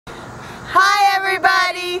Hi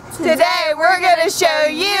everybody! Today we're going to show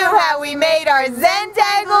you how we made our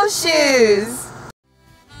Zentangle shoes.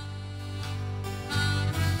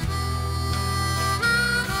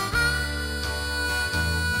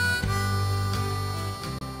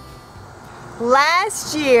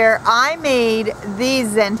 Last year I made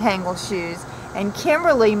these Zentangle shoes and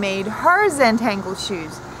Kimberly made her Zentangle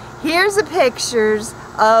shoes. Here's the pictures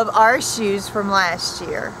of our shoes from last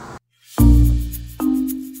year.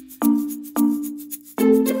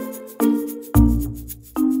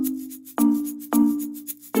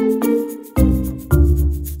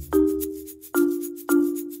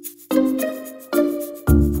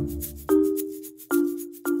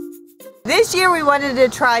 This year we wanted to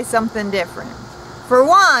try something different. For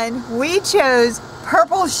one, we chose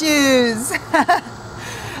purple shoes.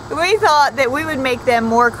 We thought that we would make them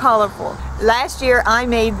more colorful. Last year I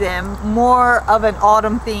made them more of an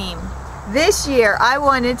autumn theme. This year I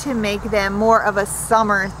wanted to make them more of a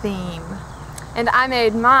summer theme. And I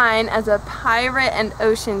made mine as a pirate and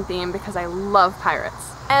ocean theme because I love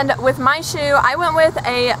pirates. And with my shoe, I went with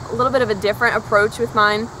a little bit of a different approach with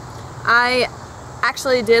mine. I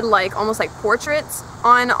actually did almost like portraits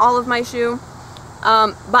on all of my shoe,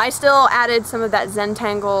 but I still added some of that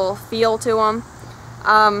Zentangle feel to them.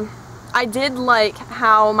 I did like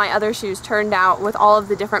how my other shoes turned out with all of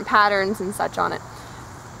the different patterns and such on it,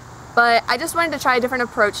 but I just wanted to try a different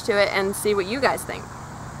approach to it and see what you guys think.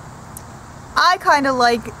 I kind of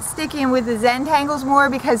like sticking with the Zentangles more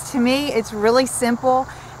because to me it's really simple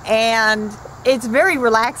and it's very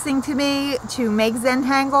relaxing to me to make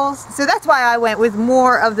Zentangles, so that's why I went with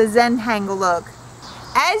more of the Zentangle look.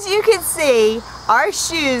 As you can see, our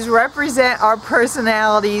shoes represent our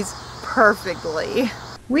personalities perfectly.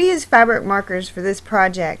 We used fabric markers for this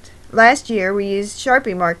project. Last year we used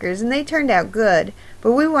Sharpie markers and they turned out good,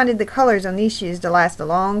 but we wanted the colors on these shoes to last a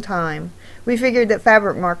long time. We figured that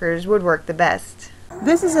fabric markers would work the best.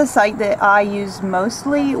 This is a site that I use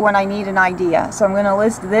mostly when I need an idea, so I'm going to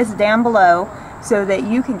list this down below so that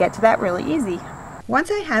you can get to that really easy. Once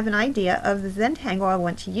I have an idea of the Zentangle I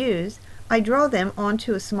want to use, I draw them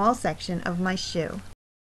onto a small section of my shoe.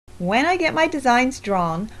 When I get my designs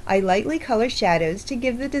drawn, I lightly color shadows to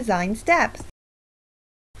give the designs depth.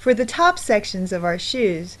 For the top sections of our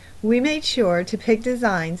shoes, we made sure to pick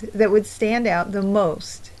designs that would stand out the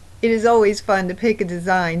most. It is always fun to pick a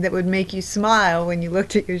design that would make you smile when you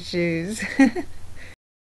looked at your shoes.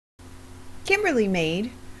 Kimberly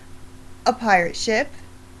made a pirate ship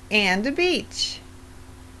and a beach.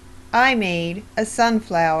 I made a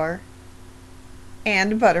sunflower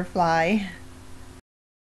and a butterfly.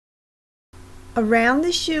 Around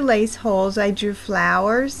the shoelace holes I drew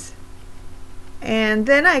flowers and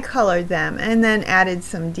then I colored them and then added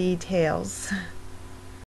some details.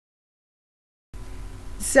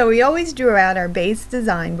 So we always drew out our base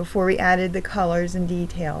design before we added the colors and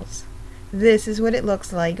details. This is what it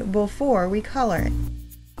looks like before we color it,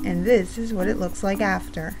 and this is what it looks like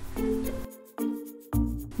after.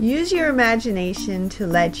 Use your imagination to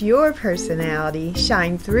let your personality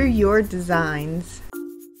shine through your designs.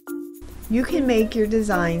 You can make your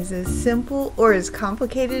designs as simple or as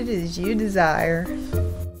complicated as you desire.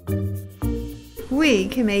 We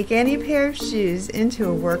can make any pair of shoes into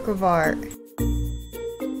a work of art.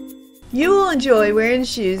 You will enjoy wearing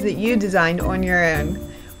shoes that you designed on your own.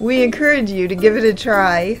 We encourage you to give it a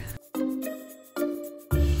try.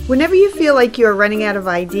 Whenever you feel like you are running out of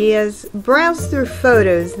ideas, browse through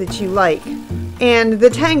photos that you like and the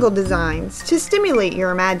Tangle designs to stimulate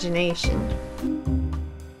your imagination.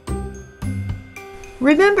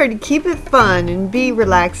 Remember to keep it fun and be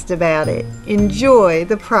relaxed about it. Enjoy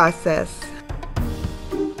the process.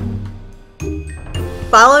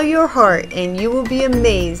 Follow your heart and you will be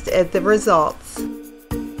amazed at the results.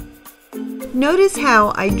 Notice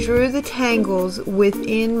how I drew the tangles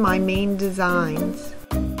within my main designs.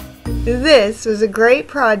 This was a great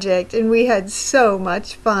project and we had so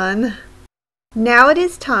much fun. Now it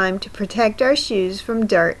is time to protect our shoes from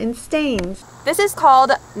dirt and stains. This is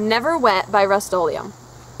called Never Wet by Rust-Oleum.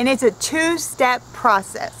 And it's a two-step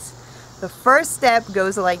process. The first step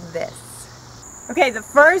goes like this. Okay, the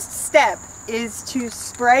first step is to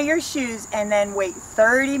spray your shoes and then wait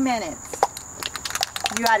 30 minutes.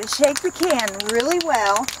 You got to shake the can really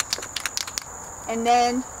well and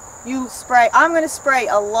then you spray. I'm going to spray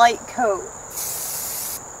a light coat.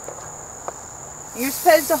 You're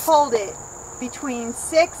supposed to hold it between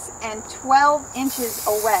 6 and 12 inches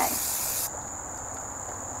away.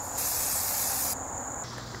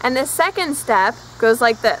 And the second step goes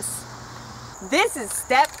like this. This is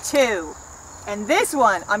step 2. And this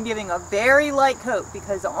one, I'm giving a very light coat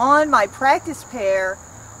because on my practice pair,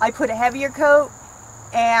 I put a heavier coat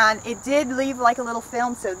and it did leave like a little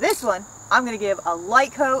film. So this one, I'm going to give a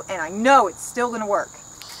light coat and I know it's still going to work.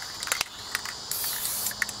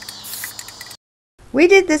 We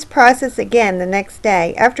did this process again the next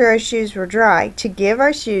day after our shoes were dry to give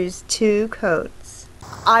our shoes 2 coats.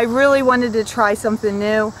 I really wanted to try something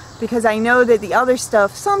new because I know that the other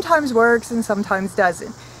stuff sometimes works and sometimes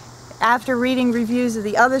doesn't. After reading reviews of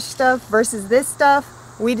the other stuff versus this stuff,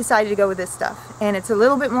 we decided to go with this stuff. And it's a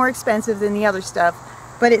little bit more expensive than the other stuff,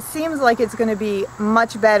 but it seems like it's going to be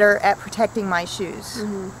much better at protecting my shoes.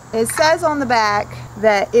 It says on the back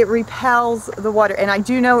that it repels the water, and I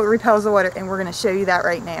do know it repels the water, and we're going to show you that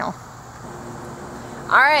right now.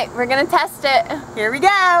 Alright, we're going to test it. Here we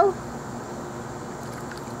go!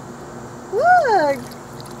 Look!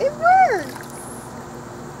 It works!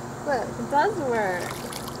 Look, It does work.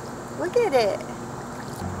 look at it.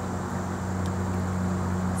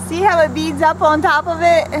 See how it beads up on top of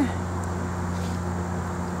it?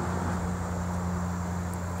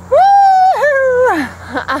 Woo!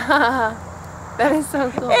 That is so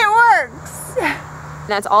cool. It works!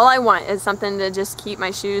 That's all I want, is something to just keep my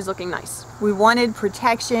shoes looking nice. We wanted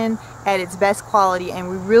protection at its best quality, and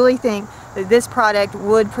we really think that this product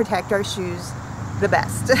would protect our shoes the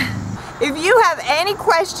best. If you have any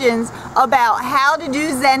questions about how to do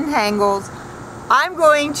Zentangles, I'm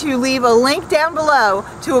going to leave a link down below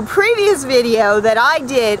to a previous video that I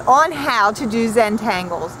did on how to do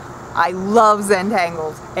Zentangles. I love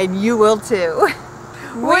Zentangles, and you will too.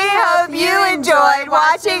 We hope you enjoyed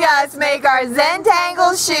watching us make our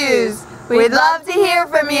Zentangle shoes. We'd love to hear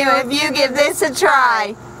from you if you give this a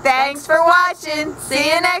try. Thanks for watching.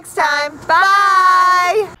 See you next time.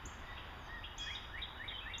 Bye!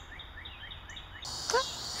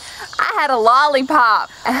 I had a lollipop.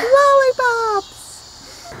 Lollipops!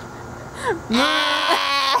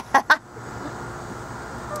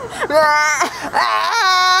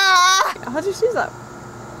 Hold your shoes up.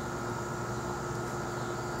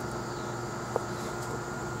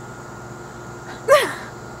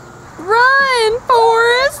 Run,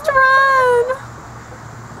 Forrest, run!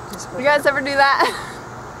 You guys ever do that?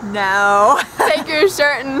 No. Take your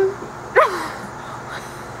shirt and...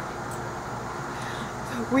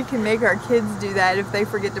 We can make our kids do that if they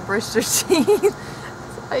forget to brush their teeth.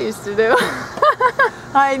 I used to do.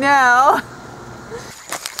 I know.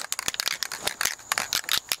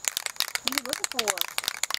 What are you looking for?